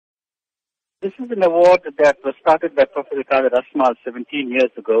This is an award that was started by Professor Gallagher 17 years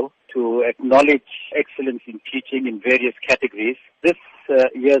ago to acknowledge excellence in teaching in various categories. This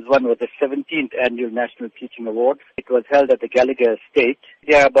year's one was the 17th Annual National Teaching Award. It was held at the Gallagher Estate.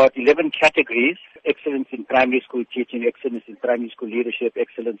 There are about 11 categories: excellence in primary school teaching, excellence in primary school leadership,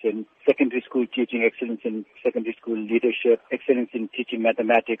 excellence in secondary school teaching, excellence in secondary school leadership, excellence in teaching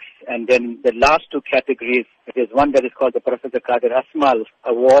mathematics. And then the last two categories, there's one that is called the Professor Gallagher Asmal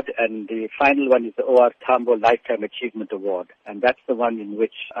Award, and the final one is the OR Tambo Lifetime Achievement Award. And that's the one in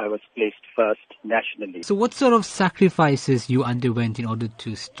which I was placed first nationally. So what sort of sacrifices you underwent in order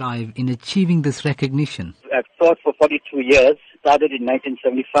to strive in achieving this recognition? I've taught for 42 years. Started in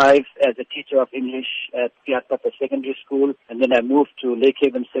 1975 as a teacher of English at Piatpata Secondary School, and then I moved to Lake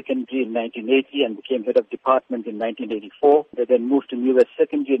Haven Secondary in 1980 and became head of department in 1984. I then moved to New West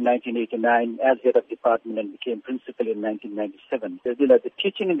Secondary in 1989 as head of department and became principal in 1997. The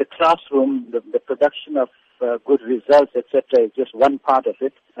teaching in the classroom, the production of good results, etc., is just one part of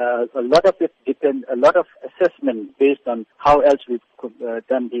it. A lot of it depends, a lot of assessment based on how else we've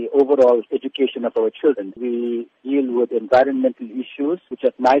done the overall education of our children. We deal with environmental issues, which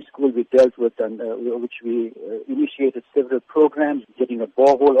at my school we dealt with, and which we initiated several programs, getting a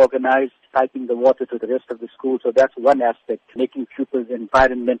borehole organized, piping the water to the rest of the school. So that's one aspect, making pupils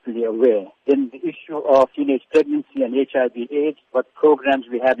environmentally aware. Then the issue of teenage pregnancy and HIV/AIDS, what programs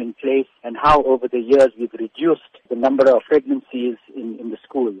we have in place, and how over the years we've reduced the number of pregnancies in the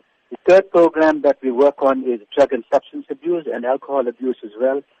school. The third program that we work on is drug and substance abuse and alcohol abuse as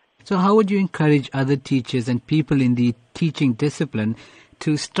well. So how would you encourage other teachers and people in the teaching discipline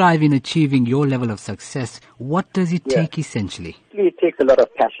to strive in achieving your level of success? What does it take essentially? It takes a lot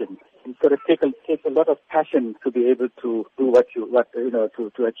of passion. It's got to take a lot of passion to be able to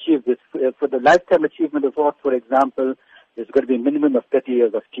do to achieve this. For the Lifetime Achievement Award, for example, there's got to be a minimum of 30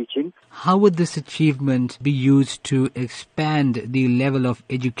 years of teaching. How would this achievement be used to expand the level of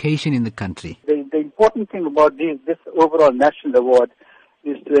education in the country? The important thing about this overall national award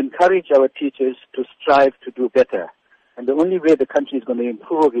is to encourage our teachers to strive to do better. And the only way the country is going to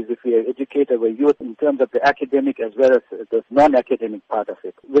improve is if we educate our youth in terms of the academic as well as the non-academic part of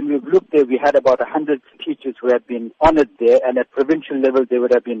it. When we've looked there, we had about 100 teachers who have been honored there, and at provincial level there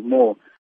would have been more.